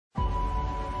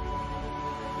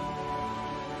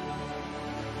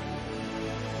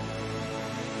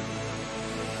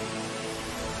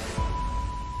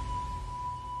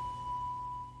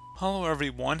Hello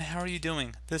everyone, how are you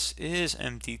doing? This is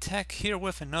MD Tech here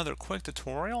with another quick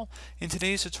tutorial. In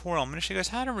today's tutorial, I'm going to show you guys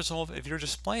how to resolve if your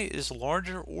display is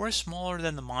larger or smaller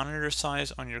than the monitor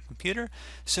size on your computer.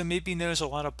 So maybe there's a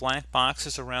lot of black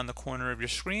boxes around the corner of your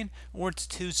screen, or it's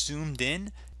too zoomed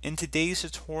in. In today's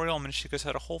tutorial, I'm going to show you guys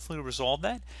how to hopefully resolve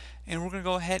that, and we're going to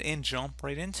go ahead and jump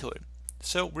right into it.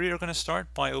 So we are going to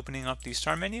start by opening up the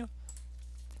Start menu,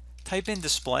 type in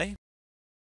Display.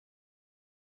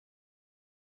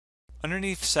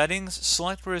 Underneath Settings,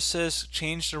 select where it says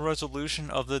Change the Resolution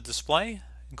of the Display,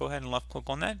 and go ahead and left click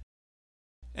on that.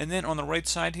 And then on the right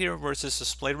side here where it says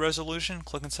Display Resolution,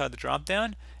 click inside the drop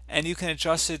down, and you can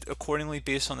adjust it accordingly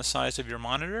based on the size of your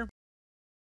monitor.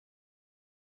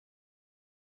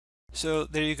 So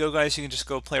there you go guys, you can just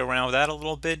go play around with that a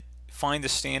little bit, find the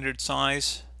standard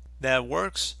size that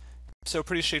works. So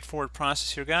pretty straightforward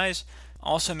process here guys.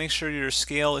 Also make sure your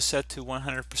scale is set to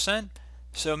 100%.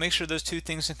 So make sure those two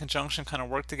things in conjunction kind of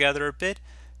work together a bit.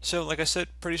 So like I said,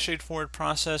 pretty straightforward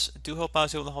process. I do hope I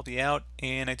was able to help you out,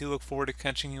 and I do look forward to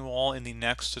catching you all in the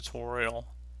next tutorial.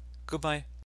 Goodbye.